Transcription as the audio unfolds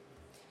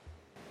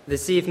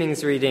This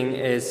evening's reading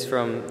is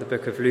from the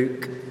book of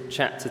Luke,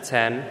 chapter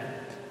 10,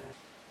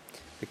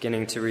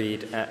 beginning to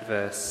read at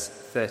verse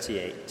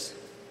 38.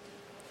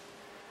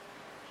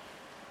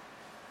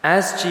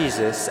 As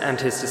Jesus and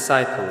his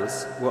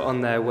disciples were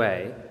on their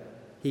way,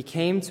 he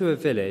came to a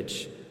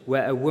village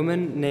where a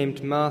woman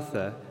named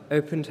Martha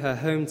opened her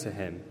home to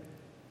him.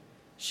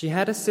 She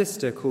had a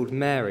sister called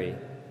Mary,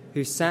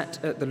 who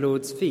sat at the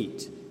Lord's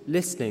feet,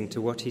 listening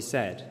to what he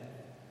said.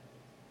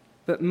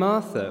 But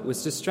Martha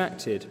was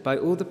distracted by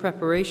all the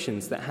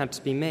preparations that had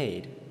to be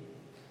made.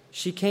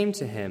 She came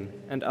to him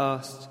and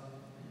asked,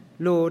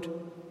 "Lord,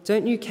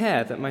 don't you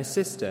care that my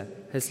sister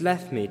has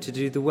left me to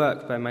do the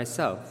work by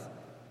myself?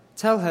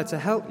 Tell her to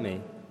help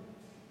me."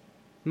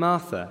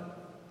 "Martha,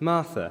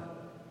 Martha,"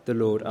 the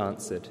Lord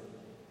answered,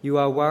 "you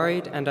are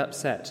worried and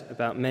upset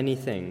about many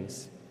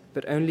things,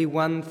 but only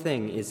one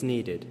thing is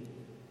needed.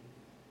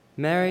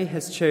 Mary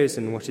has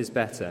chosen what is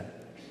better,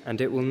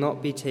 and it will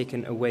not be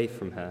taken away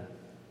from her."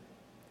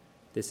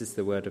 This is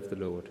the word of the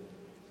Lord.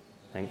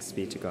 Thanks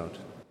be to God.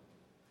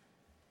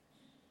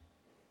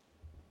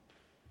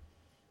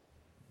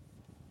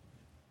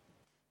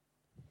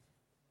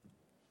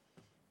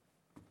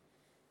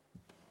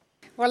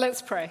 Well,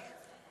 let's pray.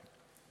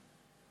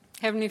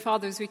 Heavenly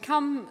Father, as we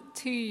come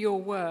to your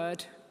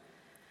word,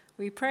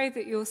 we pray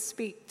that you'll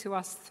speak to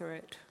us through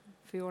it.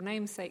 For your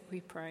name's sake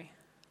we pray.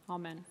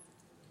 Amen.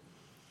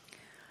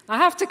 I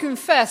have to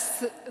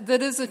confess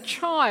that as a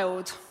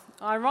child,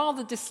 I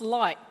rather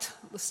disliked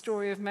the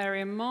story of Mary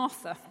and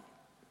Martha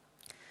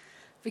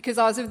because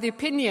I was of the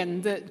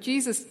opinion that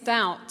Jesus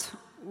dealt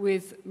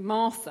with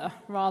Martha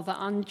rather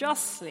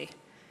unjustly.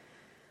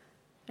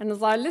 And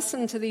as I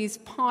listened to these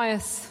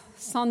pious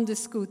Sunday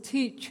school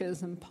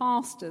teachers and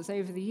pastors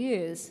over the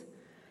years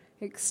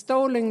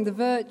extolling the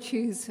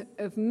virtues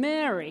of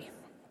Mary,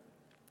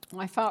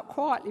 I felt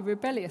quietly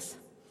rebellious.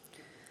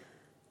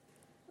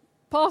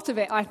 Part of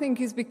it, I think,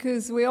 is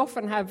because we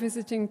often have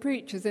visiting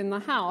preachers in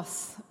the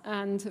house,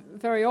 and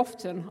very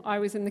often I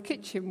was in the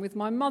kitchen with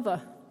my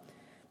mother,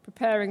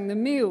 preparing the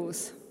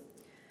meals.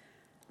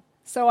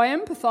 So I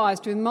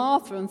empathised with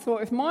Martha and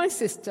thought if my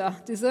sister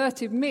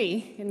deserted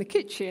me in the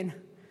kitchen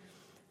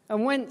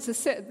and went to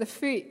sit at the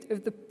feet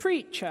of the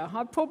preacher,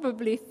 I'd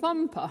probably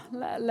thump her,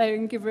 let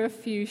alone give her a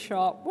few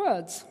sharp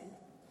words.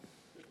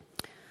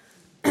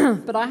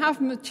 But I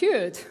have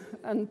matured,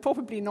 and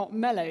probably not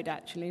mellowed,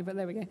 actually, but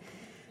there we go.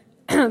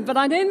 But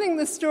I don't think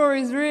the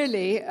story is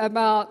really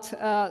about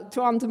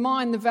to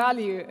undermine the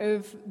value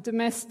of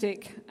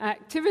domestic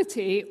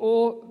activity,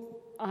 or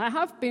I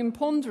have been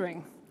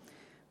pondering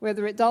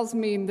whether it does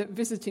mean that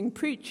visiting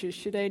preachers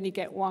should only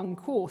get one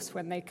course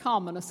when they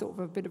come and a sort of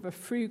a bit of a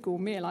frugal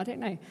meal. I don't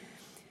know.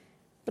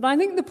 But I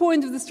think the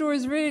point of the story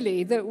is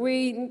really that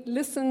we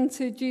listen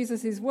to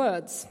Jesus'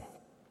 words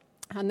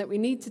and that we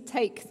need to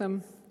take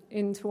them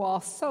into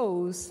our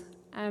souls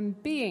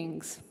and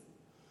beings.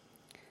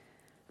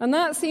 And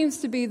that seems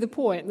to be the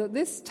point, that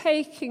this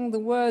taking the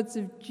words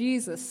of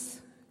Jesus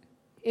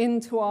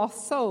into our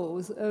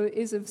souls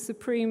is of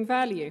supreme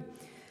value.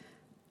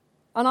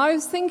 And I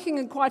was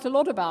thinking quite a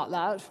lot about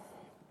that.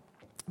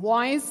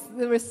 Why is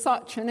there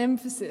such an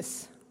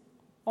emphasis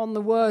on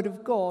the Word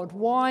of God?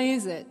 Why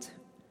is it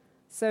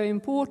so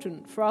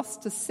important for us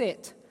to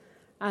sit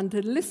and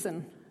to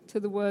listen to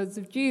the words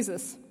of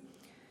Jesus?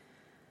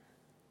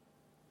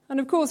 And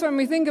of course, when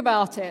we think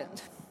about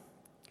it,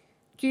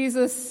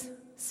 Jesus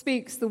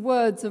speaks the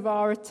words of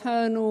our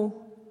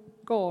eternal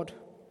God.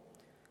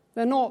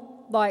 They're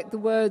not like the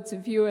words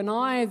of you and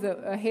I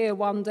that are here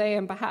one day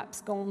and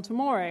perhaps gone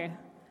tomorrow.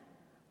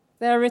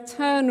 They're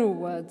eternal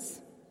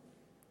words.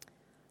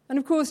 And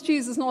of course,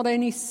 Jesus not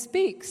only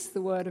speaks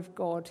the word of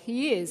God,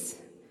 he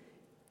is,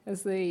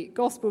 as the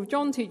Gospel of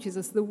John teaches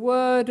us, the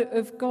Word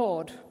of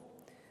God.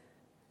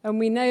 And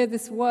we know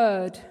this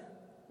word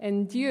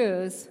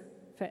endures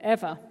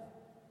forever.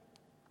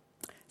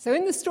 So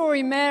in the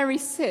story, Mary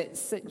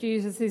sits at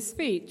Jesus'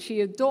 feet.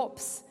 She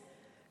adopts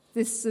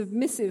this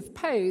submissive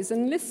pose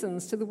and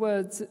listens to the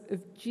words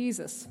of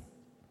Jesus.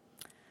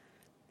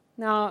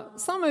 Now,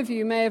 some of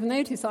you may have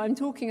noticed I'm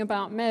talking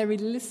about Mary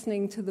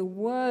listening to the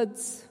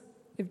words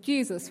of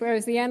Jesus,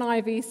 whereas the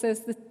NIV says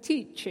the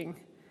teaching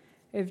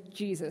of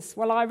Jesus.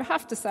 Well, I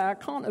have to say I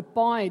can't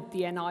abide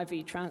the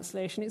NIV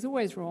translation. It's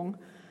always wrong.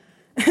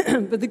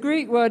 But the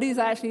Greek word is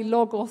actually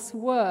logos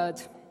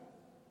word.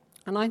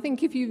 And I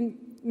think if you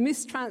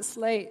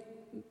mistranslate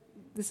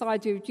this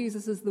idea of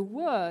Jesus as the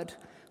word,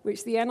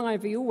 which the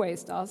NIV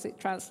always does, it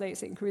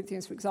translates it in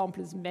Corinthians, for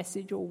example, as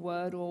message or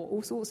word or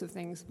all sorts of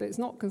things, but it's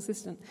not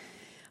consistent.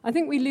 I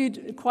think we lose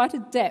quite a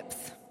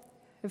depth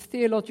of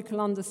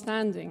theological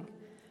understanding,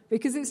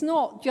 because it's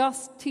not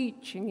just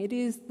teaching, it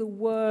is the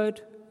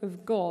word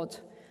of God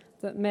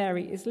that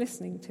Mary is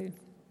listening to.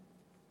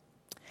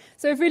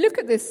 So if we look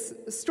at this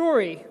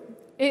story,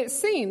 it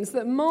seems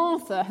that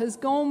Martha has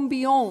gone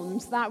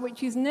beyond that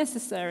which is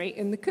necessary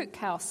in the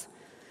cookhouse.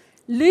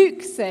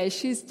 Luke says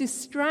she's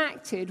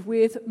distracted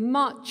with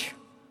much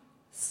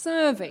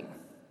serving.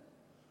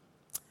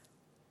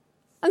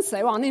 And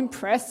so,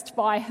 unimpressed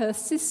by her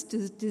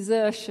sister's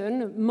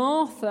desertion,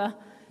 Martha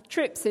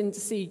trips in to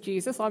see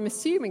Jesus. I'm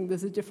assuming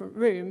there's a different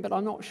room, but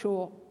I'm not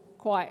sure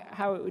quite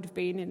how it would have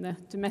been in the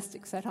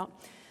domestic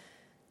setup.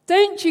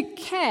 "Don't you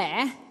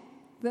care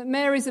that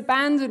Mary's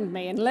abandoned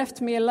me and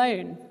left me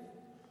alone?"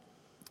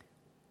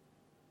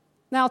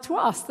 Now, to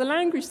us, the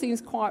language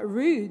seems quite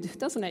rude,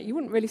 doesn't it? You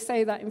wouldn't really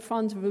say that in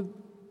front of a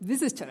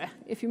visitor,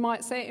 if you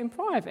might say it in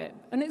private.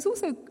 And it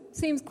also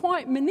seems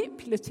quite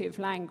manipulative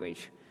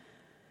language.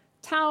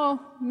 "Tell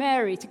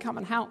Mary to come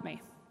and help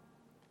me."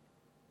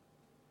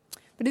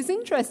 But it's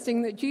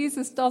interesting that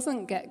Jesus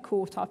doesn't get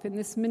caught up in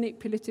this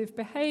manipulative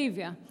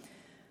behavior.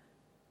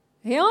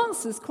 He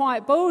answers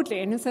quite boldly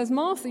and he says,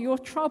 "Martha, you're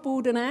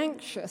troubled and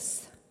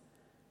anxious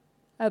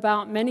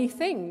about many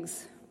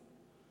things."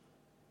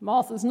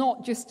 Martha's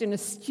not just an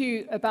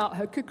astute about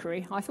her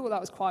cookery. I thought that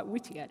was quite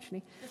witty,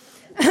 actually.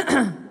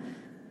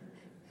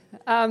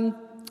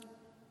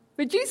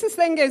 But Jesus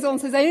then goes on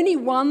and says, only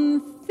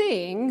one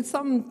thing,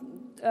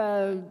 some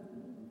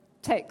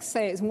texts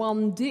say it's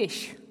one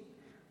dish,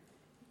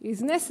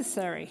 is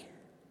necessary.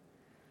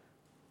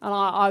 And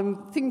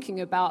I'm thinking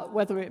about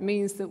whether it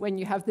means that when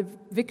you have the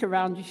vicar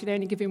around, you should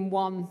only give him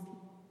one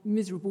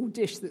miserable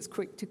dish that's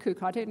quick to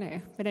cook. I don't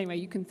know. But anyway,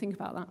 you can think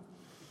about that.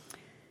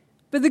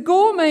 But the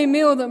gourmet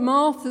meal that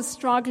Martha's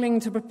struggling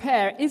to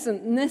prepare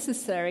isn't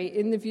necessary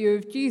in the view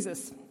of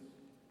Jesus.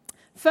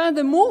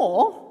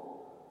 Furthermore,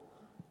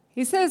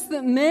 he says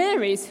that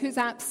Mary, who's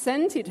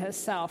absented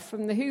herself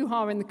from the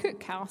hoo-ha in the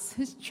cookhouse,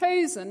 has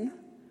chosen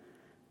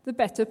the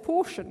better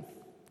portion.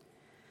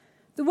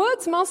 The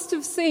words must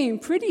have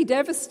seemed pretty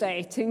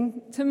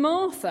devastating to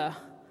Martha,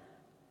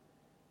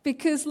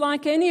 because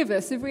like any of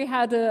us, if we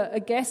had a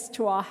guest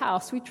to our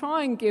house, we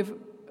try and give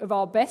of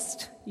our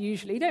best,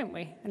 usually, don't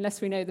we?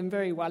 Unless we know them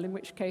very well, in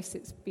which case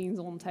it's beans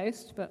on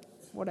toast, but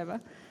whatever.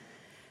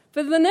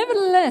 But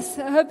nevertheless,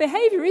 her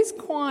behaviour is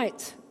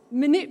quite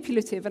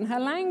manipulative, and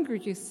her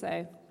language is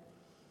so.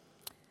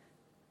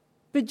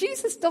 But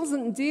Jesus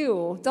doesn't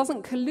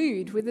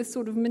collude with this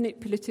sort of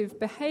manipulative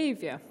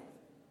behaviour.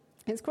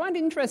 It's quite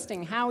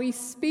interesting how he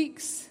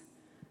speaks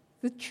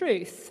the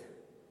truth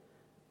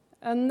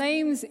and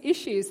names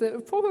issues that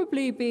have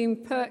probably been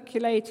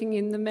percolating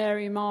in the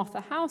Mary-Martha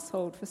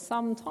household for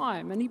some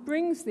time, and he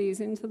brings these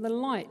into the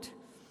light.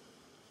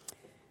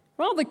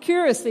 Rather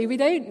curiously, we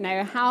don't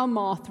know how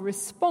Martha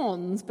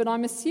responds, but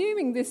I'm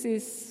assuming this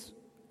is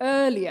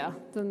earlier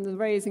than the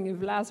raising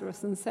of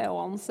Lazarus and so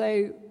on,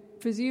 so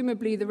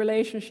presumably the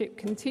relationship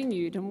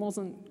continued and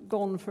wasn't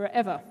gone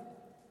forever.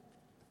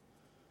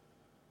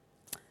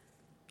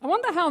 I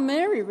wonder how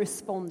Mary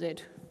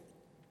responded.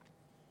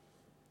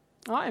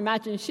 I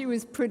imagine she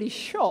was pretty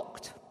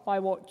shocked by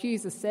what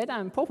Jesus said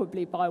and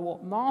probably by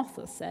what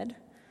Martha said.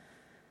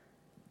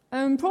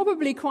 And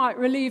probably quite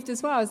relieved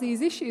as well as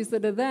these issues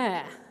that are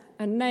there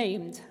are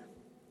named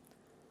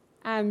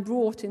and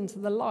brought into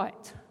the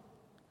light.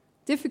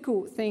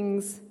 Difficult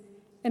things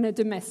in a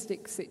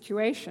domestic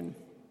situation.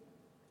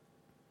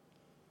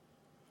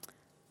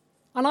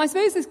 And I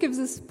suppose this gives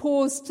us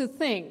pause to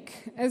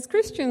think. As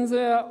Christians,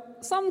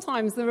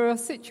 sometimes there are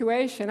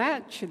situations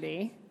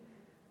actually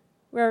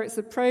where it's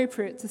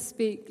appropriate to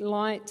speak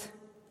light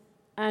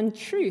and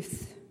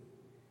truth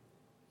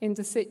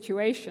into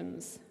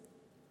situations.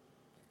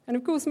 And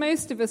of course,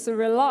 most of us are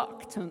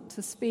reluctant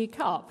to speak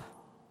up.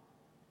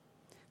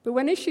 But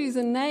when issues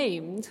are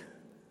named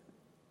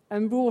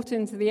and brought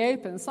into the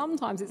open,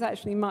 sometimes it's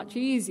actually much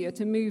easier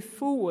to move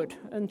forward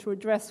and to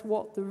address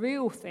what the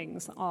real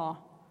things are.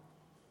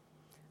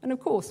 And of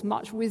course,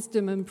 much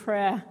wisdom and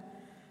prayer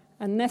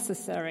are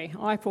necessary.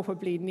 I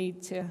probably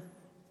need to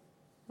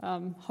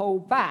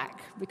hold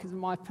back because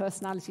my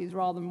personality is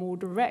rather more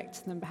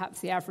direct than perhaps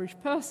the average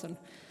person.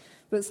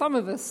 But some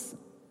of us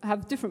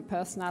have different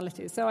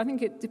personalities, so I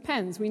think it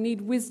depends. We need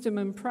wisdom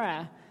and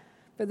prayer.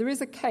 But there is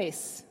a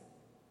case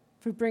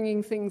for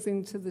bringing things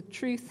into the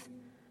truth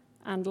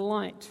and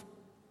light.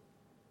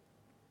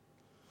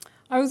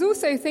 I was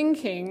also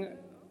thinking,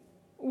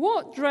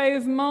 what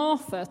drove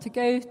Martha to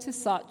go to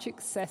such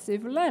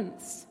excessive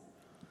lengths?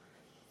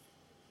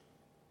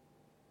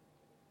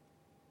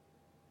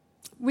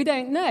 We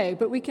don't know,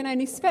 but we can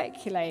only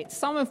speculate.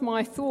 Some of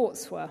my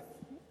thoughts were,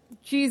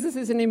 Jesus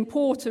is an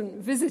important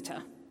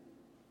visitor.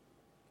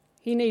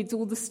 He needs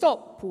all the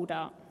stop pulled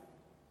out.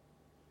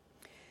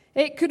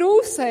 It could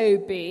also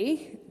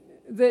be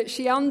that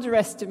she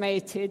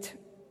underestimated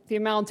the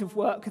amount of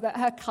work that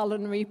her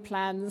culinary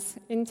plans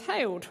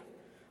entailed.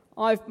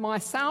 I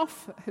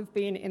myself have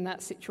been in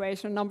that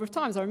situation a number of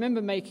times. I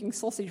remember making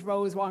sausage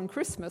rolls one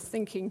Christmas,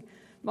 thinking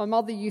my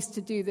mother used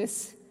to do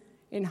this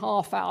in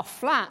half-hour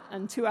flat,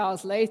 and 2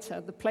 hours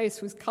later the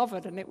place was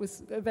covered and it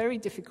was a very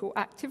difficult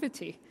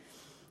activity.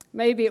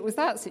 Maybe it was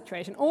that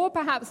situation. Or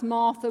perhaps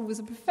Martha was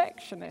a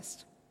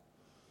perfectionist.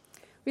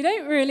 We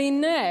don't really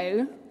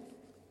know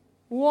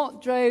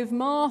what drove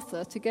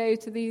Martha to go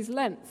to these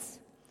lengths.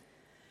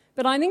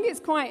 But I think it's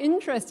quite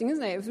interesting,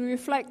 isn't it, as we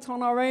reflect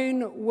on our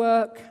own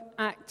work,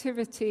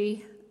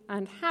 activity,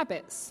 and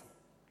habits.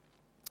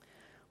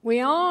 We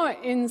are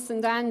in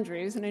St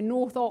Andrews and in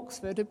North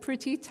Oxford a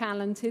pretty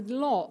talented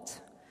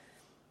lot.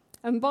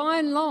 And by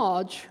and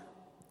large,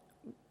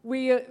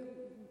 we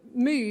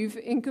move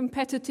in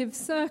competitive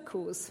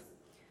circles.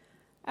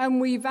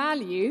 And we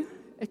value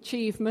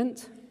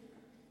achievement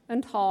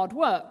and hard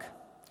work.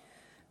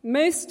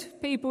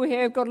 Most people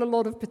here have got a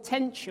lot of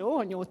potential,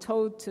 and you're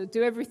told to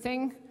do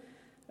everything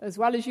as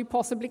well as you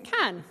possibly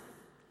can.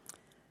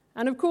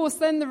 And of course,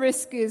 then the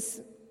risk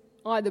is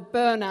either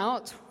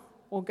burnout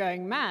or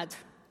going mad.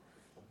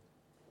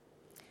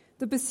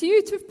 The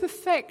pursuit of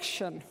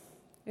perfection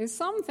is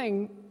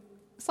something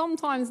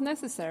sometimes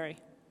necessary.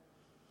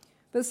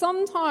 But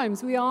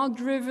sometimes we are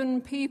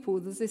driven people.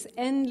 There's this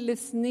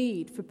endless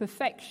need for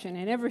perfection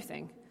in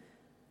everything.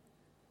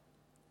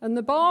 And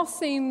the bar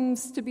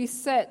seems to be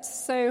set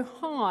so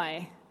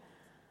high.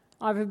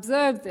 I've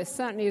observed this,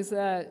 certainly as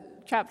a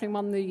chaplain in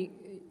one of the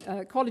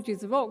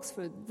colleges of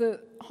Oxford, that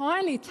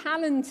highly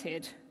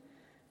talented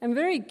and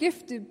very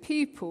gifted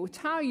people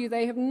tell you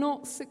they have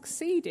not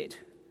succeeded.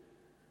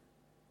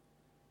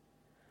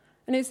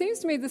 And it seems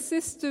to me the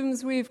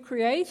systems we've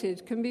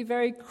created can be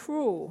very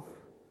cruel.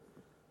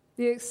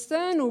 The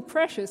external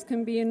pressures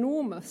can be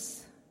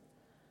enormous.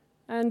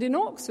 And in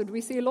Oxford,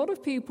 we see a lot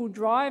of people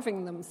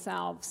driving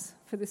themselves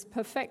for this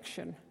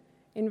perfection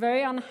in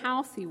very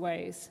unhealthy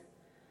ways.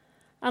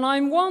 And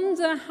I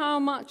wonder how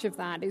much of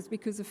that is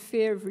because of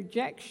fear of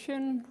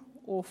rejection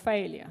or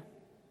failure.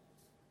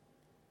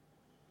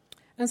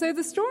 And so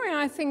the story,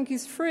 I think,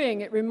 is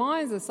freeing. It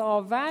reminds us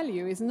our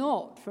value is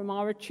not from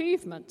our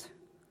achievement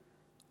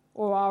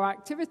or our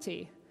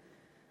activity,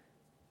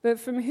 but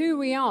from who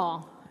we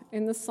are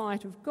in the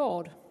sight of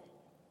God.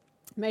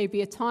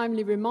 Maybe a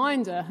timely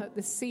reminder at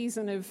this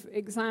season of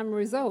exam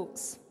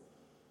results,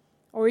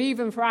 or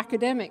even for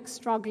academics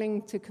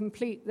struggling to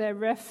complete their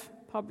ref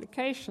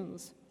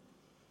publications.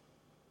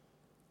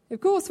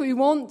 Of course, we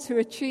want to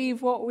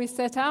achieve what we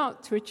set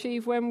out to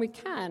achieve when we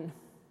can,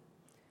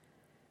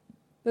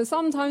 but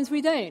sometimes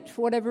we don't,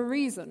 for whatever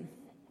reason.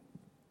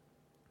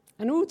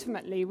 And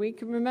ultimately, we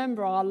can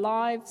remember our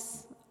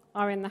lives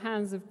are in the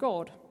hands of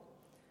God,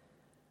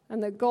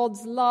 and that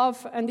God's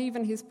love and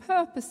even his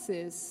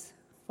purposes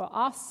for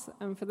us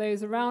and for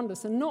those around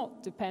us are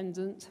not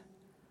dependent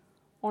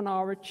on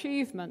our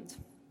achievement.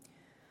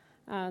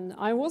 And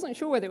I wasn't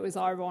sure whether it was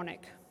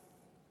ironic,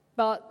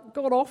 but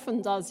God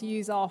often does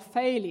use our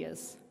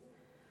failures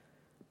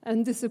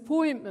and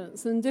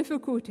disappointments and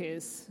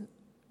difficulties.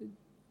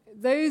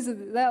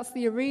 That's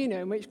the arena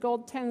in which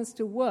God tends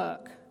to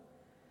work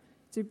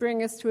to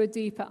bring us to a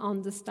deeper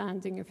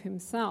understanding of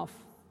himself.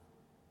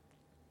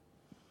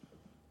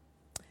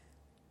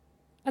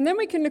 And then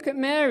we can look at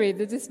Mary,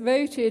 the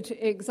devoted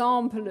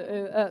example,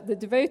 the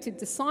devoted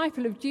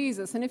disciple of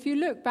Jesus. And if you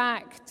look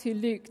back to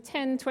Luke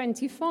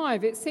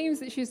 10:25, it seems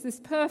that she's this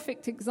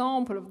perfect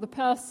example of the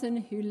person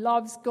who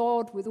loves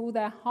God with all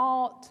their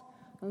heart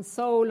and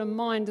soul and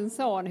mind and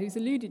so on, who's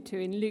alluded to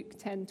in Luke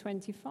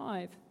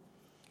 10:25.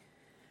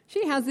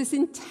 She has this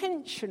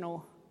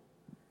intentional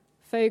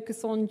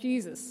focus on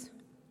Jesus.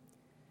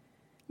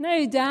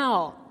 No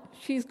doubt,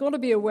 she's got to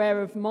be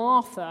aware of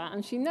Martha,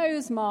 and she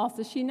knows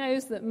Martha. She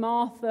knows that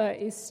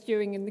Martha is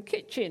stewing in the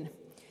kitchen.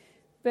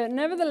 But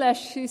nevertheless,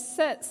 she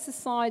sets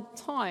aside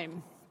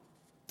time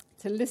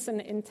to listen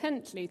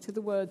intently to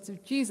the words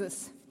of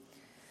Jesus.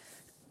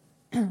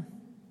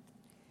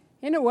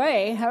 In a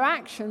way, her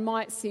action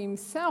might seem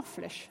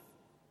selfish,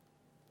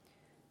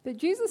 but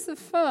Jesus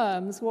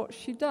affirms what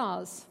she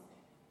does.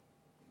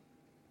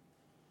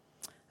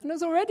 And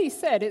as already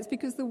said, it's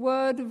because the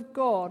word of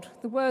God,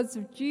 the words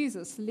of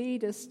Jesus,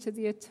 lead us to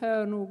the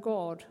eternal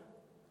God,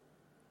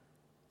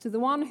 to the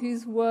one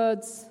whose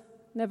words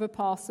never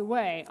pass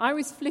away. I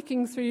was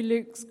flicking through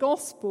Luke's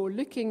gospel,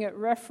 looking at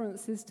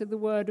references to the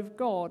word of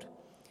God,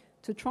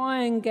 to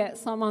try and get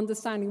some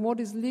understanding. What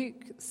does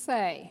Luke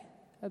say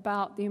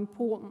about the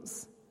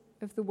importance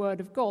of the word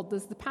of God?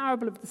 There's the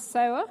parable of the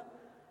sower.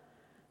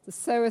 The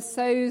sower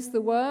sows the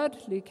word,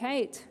 Luke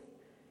 8.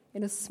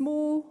 In a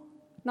small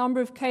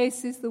number of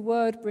cases, the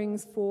word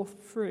brings forth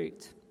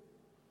fruit.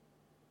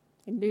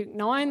 In Luke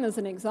 9, there's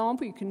an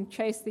example. You can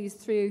chase these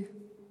through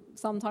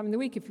sometime in the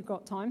week if you've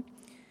got time.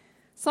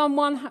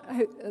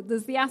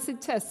 There's the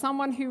acid test,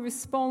 someone who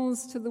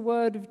responds to the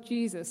word of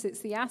Jesus. It's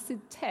the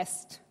acid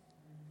test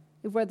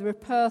of whether a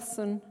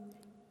person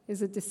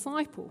is a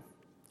disciple.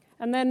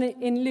 And then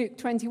in Luke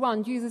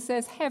 21, Jesus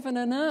says, "Heaven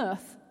and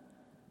earth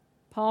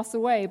pass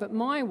away, but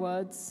my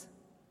words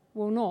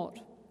will not."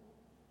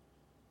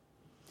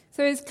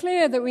 So it's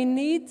clear that we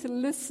need to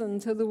listen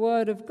to the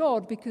word of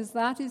God because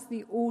that is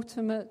the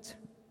ultimate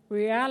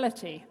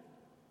reality.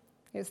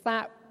 It's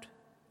that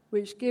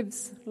which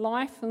gives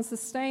life and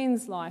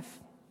sustains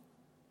life.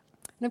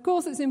 And of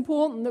course, it's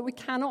important that we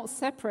cannot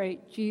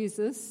separate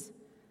Jesus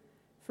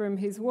from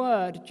his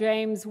word.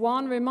 James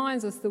 1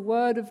 reminds us the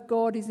word of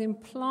God is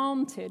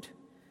implanted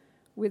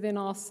within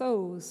our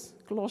souls.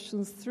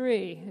 Colossians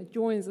 3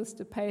 joins us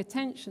to pay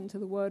attention to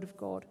the word of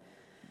God.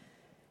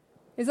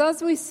 Is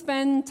as we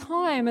spend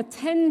time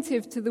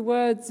attentive to the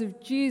words of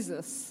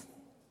Jesus,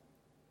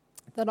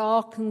 that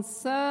our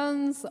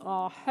concerns,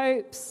 our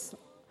hopes,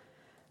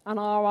 and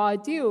our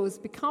ideals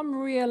become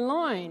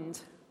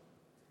realigned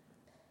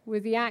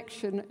with the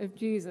action of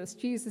Jesus,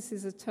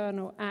 Jesus'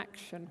 eternal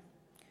action.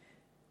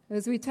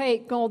 As we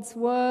take God's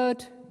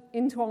word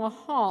into our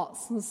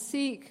hearts and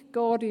seek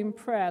God in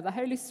prayer, the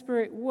Holy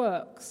Spirit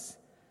works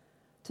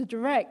to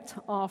direct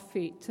our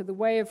feet to the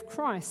way of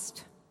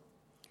Christ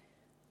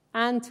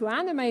and to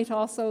animate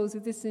our souls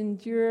with this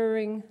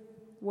enduring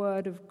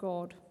word of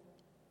God.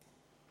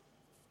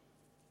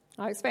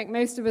 I expect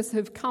most of us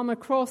have come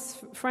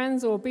across,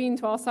 friends, or been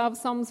to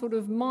ourselves some sort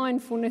of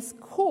mindfulness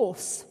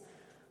course.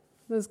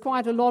 There's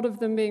quite a lot of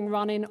them being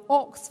run in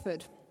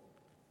Oxford.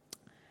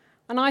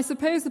 And I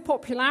suppose the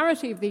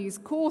popularity of these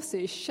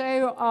courses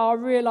show our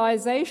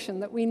realization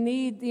that we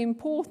need the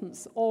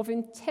importance of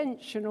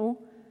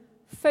intentional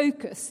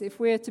focus if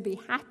we're to be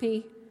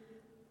happy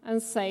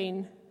and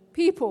sane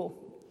people.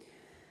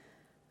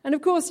 And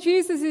of course,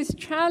 Jesus'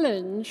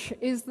 challenge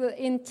is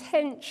that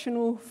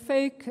intentional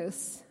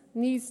focus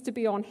needs to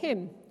be on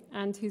him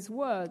and his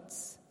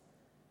words,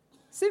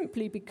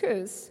 simply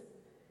because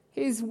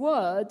his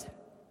word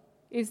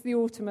is the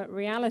ultimate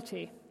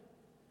reality.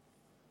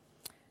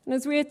 And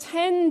as we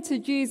attend to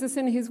Jesus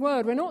and his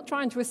word, we're not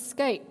trying to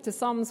escape to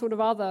some sort of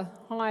other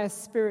higher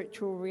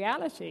spiritual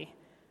reality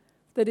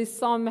that is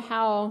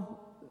somehow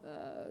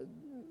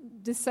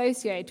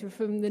dissociated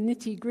from the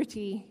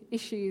nitty-gritty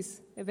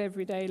issues of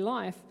everyday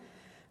life.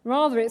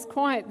 Rather, it's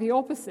quite the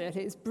opposite.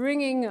 It's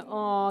bringing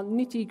our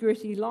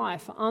nitty-gritty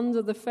life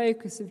under the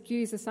focus of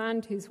Jesus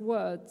and his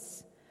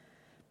words,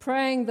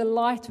 praying the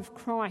light of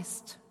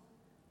Christ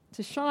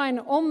to shine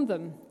on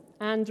them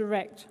and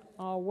direct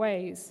our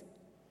ways.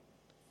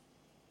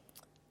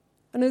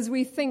 And as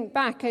we think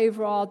back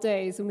over our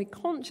days and we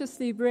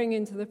consciously bring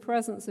into the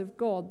presence of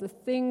God the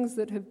things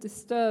that have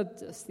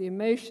disturbed us, the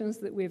emotions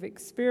that we've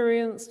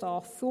experienced,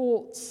 our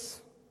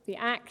thoughts, the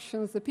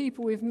actions, the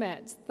people we've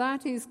met,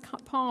 that is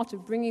part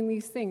of bringing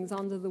these things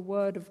under the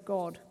word of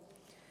God.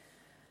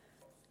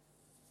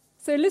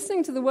 So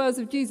listening to the words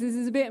of Jesus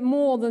is a bit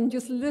more than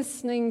just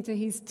listening to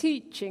his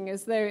teaching,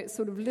 as though it's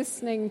sort of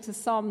listening to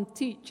some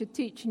teacher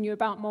teaching you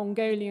about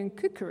Mongolian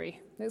cookery.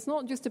 It's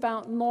not just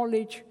about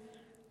knowledge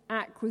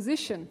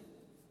acquisition.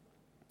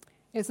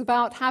 It's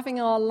about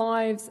having our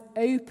lives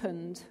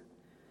opened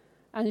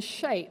and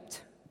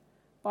shaped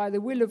by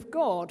the will of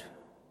God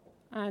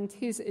and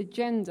his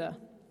agenda.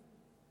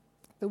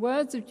 The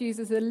words of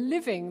Jesus are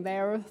living, they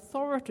are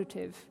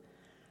authoritative,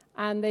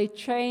 and they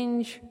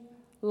change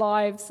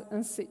lives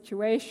and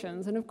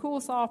situations. And of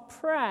course, our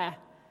prayer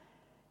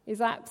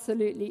is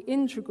absolutely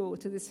integral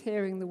to this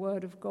hearing the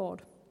word of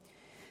God.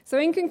 So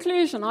in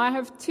conclusion, I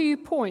have 2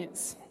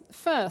 points.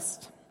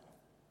 First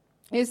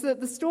is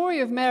that the story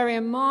of Mary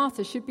and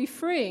Martha should be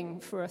freeing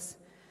for us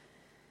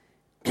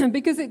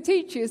because it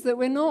teaches that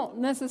we're not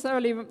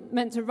necessarily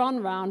meant to run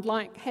around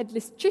like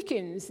headless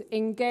chickens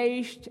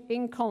engaged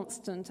in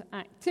constant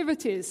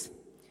activities.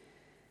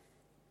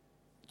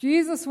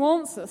 Jesus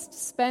wants us to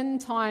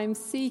spend time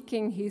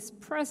seeking his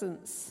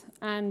presence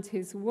and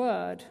his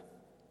word.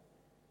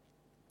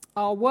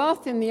 Our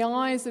worth in the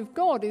eyes of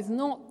God is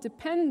not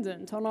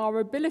dependent on our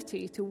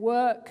ability to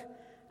work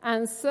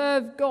and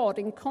serve God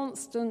in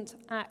constant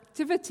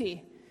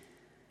activity,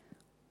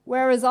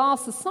 whereas our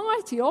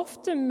society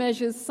often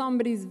measures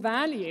somebody's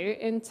value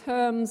in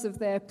terms of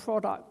their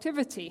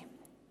productivity.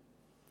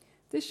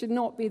 This should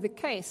not be the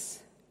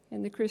case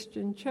in the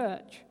Christian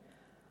church.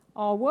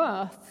 Our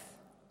worth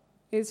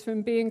is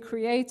from being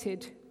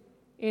created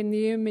in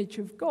the image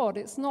of God.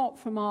 It's not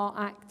from our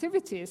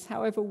activities,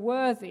 however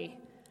worthy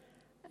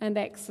and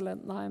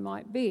excellent they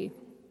might be.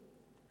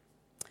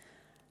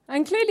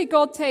 And clearly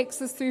God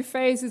takes us through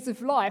phases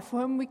of life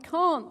when we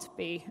can't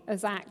be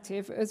as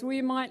active as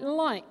we might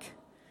like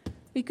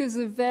because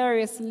of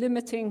various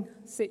limiting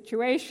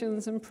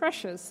situations and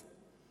pressures.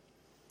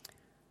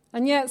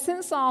 And yet,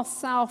 since our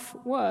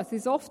self-worth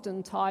is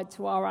often tied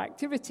to our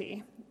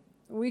activity,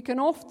 we can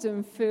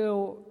often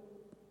feel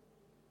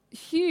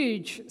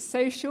huge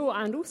social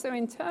and also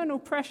internal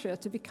pressure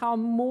to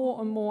become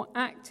more and more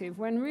active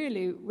when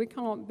really we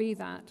can't be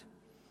that.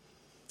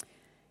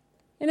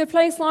 In a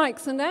place like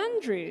St.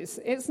 Andrews,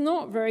 it's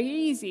not very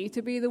easy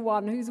to be the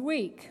one who's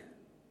weak,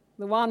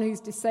 the one who's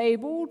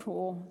disabled,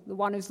 or the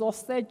one who's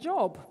lost their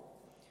job,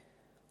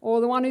 or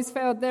the one who's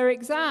failed their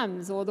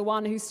exams, or the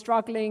one who's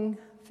struggling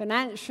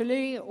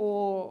financially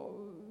or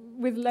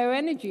with low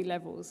energy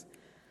levels.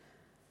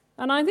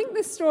 And I think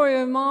the story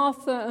of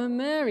Martha and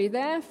Mary,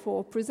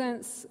 therefore,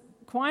 presents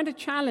quite a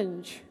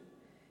challenge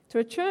to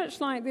a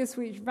church like this,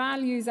 which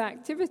values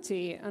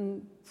activity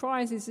and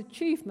prizes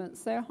achievement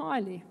so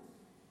highly.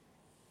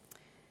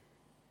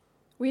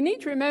 We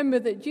need to remember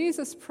that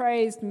Jesus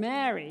praised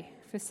Mary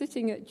for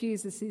sitting at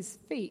Jesus'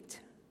 feet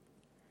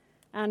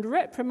and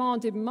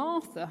reprimanded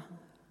Martha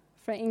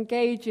for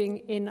engaging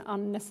in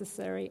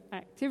unnecessary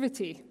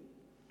activity.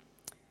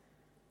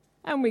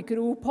 And we could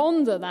all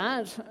ponder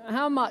that,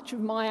 how much of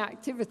my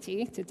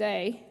activity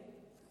today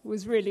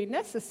was really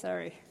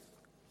necessary.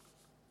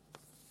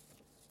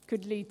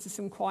 Could lead to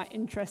some quite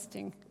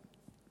interesting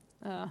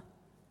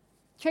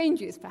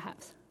changes,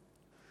 perhaps.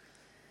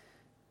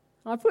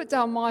 I put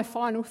down my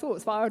final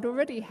thoughts, but I'd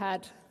already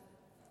had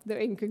the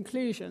in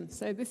conclusion.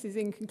 So this is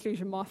in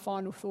conclusion my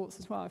final thoughts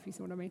as well, if you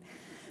see what I mean.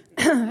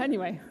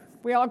 Anyway,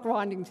 we are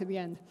grinding to the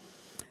end.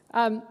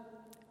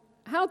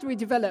 How do we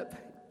develop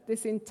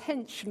this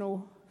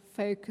intentional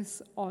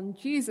focus on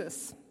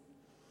Jesus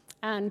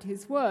and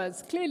his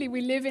words? Clearly,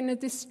 we live in a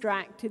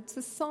distracted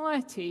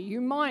society.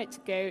 You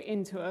might go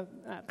into a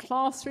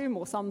classroom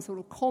or some sort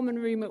of common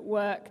room at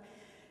work,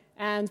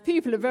 and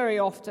people are very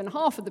often,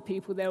 half of the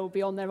people there will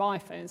be on their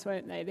iPhones,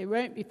 won't they? They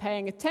won't be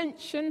paying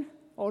attention,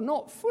 or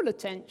not full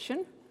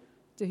attention,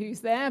 to who's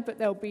there, but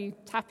they'll be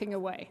tapping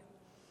away.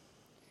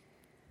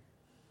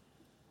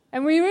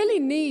 And we really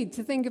need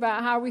to think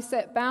about how we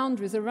set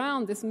boundaries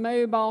around this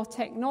mobile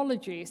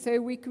technology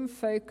so we can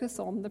focus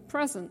on the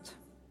present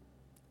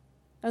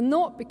and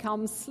not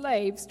become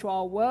slaves to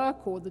our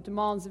work or the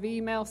demands of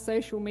email,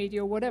 social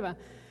media, or whatever.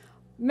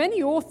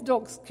 Many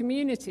Orthodox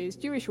communities,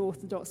 Jewish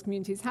Orthodox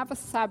communities, have a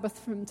Sabbath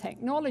from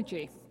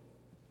technology.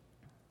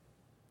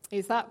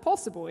 Is that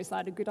possible? Is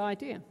that a good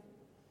idea?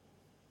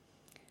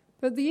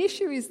 But the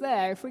issue is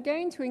there. If we're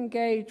going to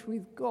engage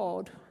with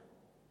God,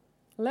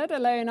 let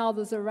alone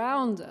others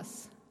around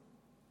us,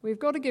 we've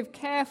got to give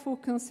careful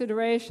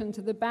consideration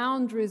to the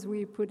boundaries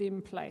we put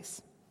in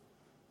place.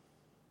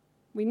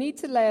 We need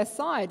to lay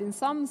aside, in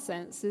some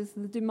senses,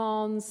 the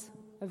demands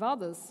of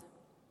others.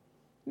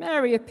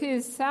 Mary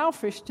appears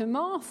selfish to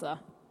Martha,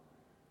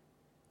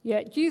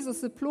 yet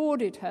Jesus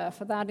applauded her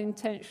for that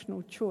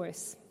intentional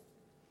choice.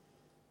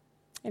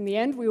 In the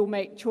end, we all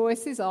make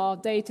choices. Our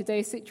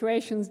day-to-day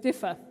situations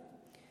differ.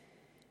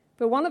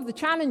 But one of the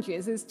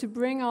challenges is to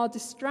bring our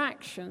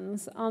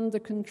distractions under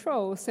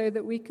control so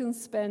that we can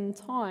spend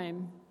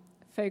time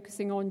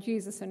focusing on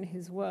Jesus and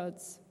his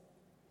words.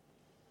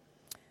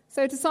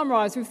 So to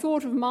summarize, we've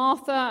thought of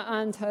Martha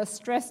and her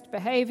stressed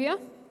behavior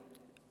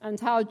and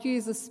how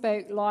Jesus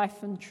spoke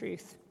life and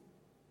truth.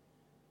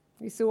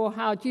 We saw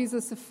how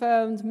Jesus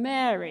affirmed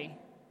Mary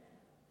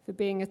for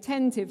being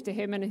attentive to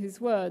him and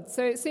his words.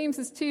 So it seems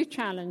us too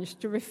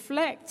challenged to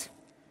reflect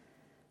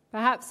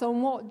perhaps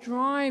on what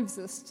drives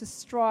us to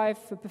strive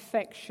for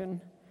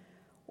perfection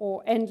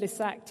or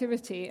endless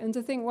activity, and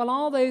to think, well,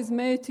 are those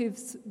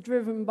motives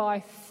driven by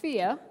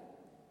fear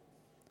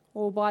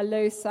or by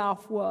low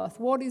self-worth?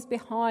 What is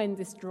behind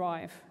this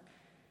drive?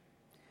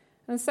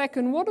 And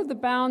second, what are the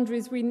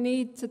boundaries we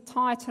need to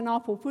tighten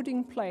up or put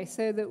in place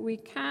so that we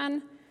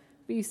can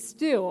be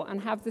still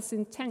and have this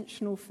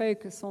intentional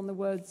focus on the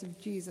words of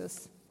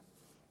Jesus?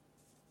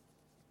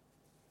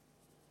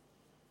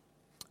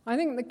 I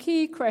think the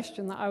key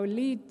question that I will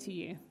lead to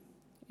you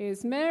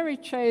is, Mary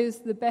chose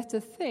the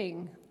better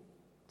thing,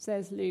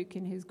 says Luke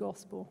in his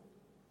gospel.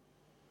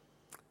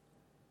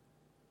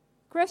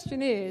 The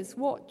question is,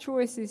 what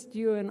choices do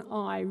you and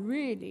I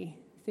really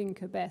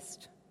think are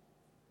best?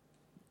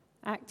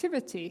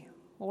 Activity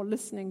or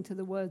listening to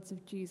the words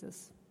of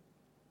Jesus?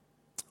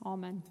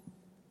 Amen.